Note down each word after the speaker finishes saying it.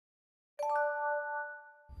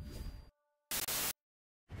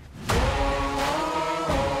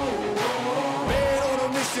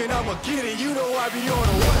I'ma get it, you know I be on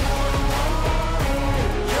the way.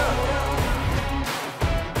 Yeah.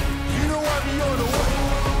 You know I be on the way.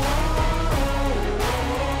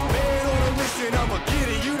 Man on a mission, I'ma get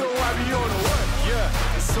it, you know I be on the way.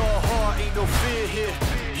 Yeah, it's all hard, ain't no fear here.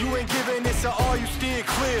 You ain't giving this, so all you steer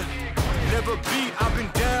clear. Never beat, I've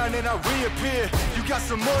been down and I reappear. You got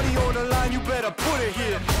some money on the line, you better put it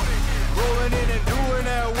here. Rolling in and doing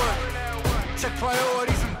that work. Check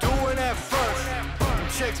priorities, I'm doing that first.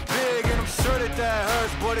 Checks big and I'm sure that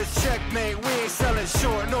hurts, but it's checkmate, we ain't selling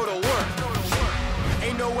short, know the work.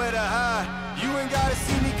 Ain't nowhere to hide, you ain't gotta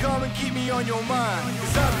see me come and keep me on your mind,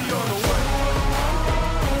 cause I be on the way.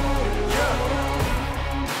 Yeah.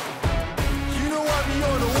 You know I be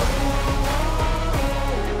on the way.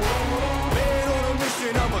 Man on a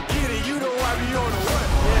mission, I'ma get it, you know I be on the way.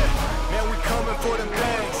 Yeah, man we coming for them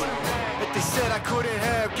bags that they said I couldn't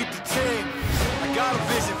have, get the team. I got a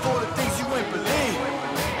vision for the things you ain't believe.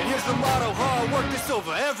 And here's the motto, hard work, this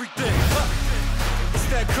over everything. It's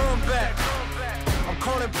that comeback. I'm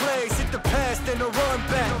calling plays, hit the pass, then the run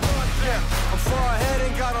back. Yeah, I'm far ahead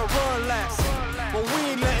and gotta run laps. But we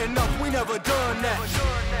ain't letting up, we never done that.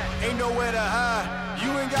 Ain't nowhere to hide. You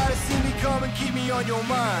ain't gotta see me come and keep me on your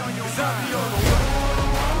mind, cause I be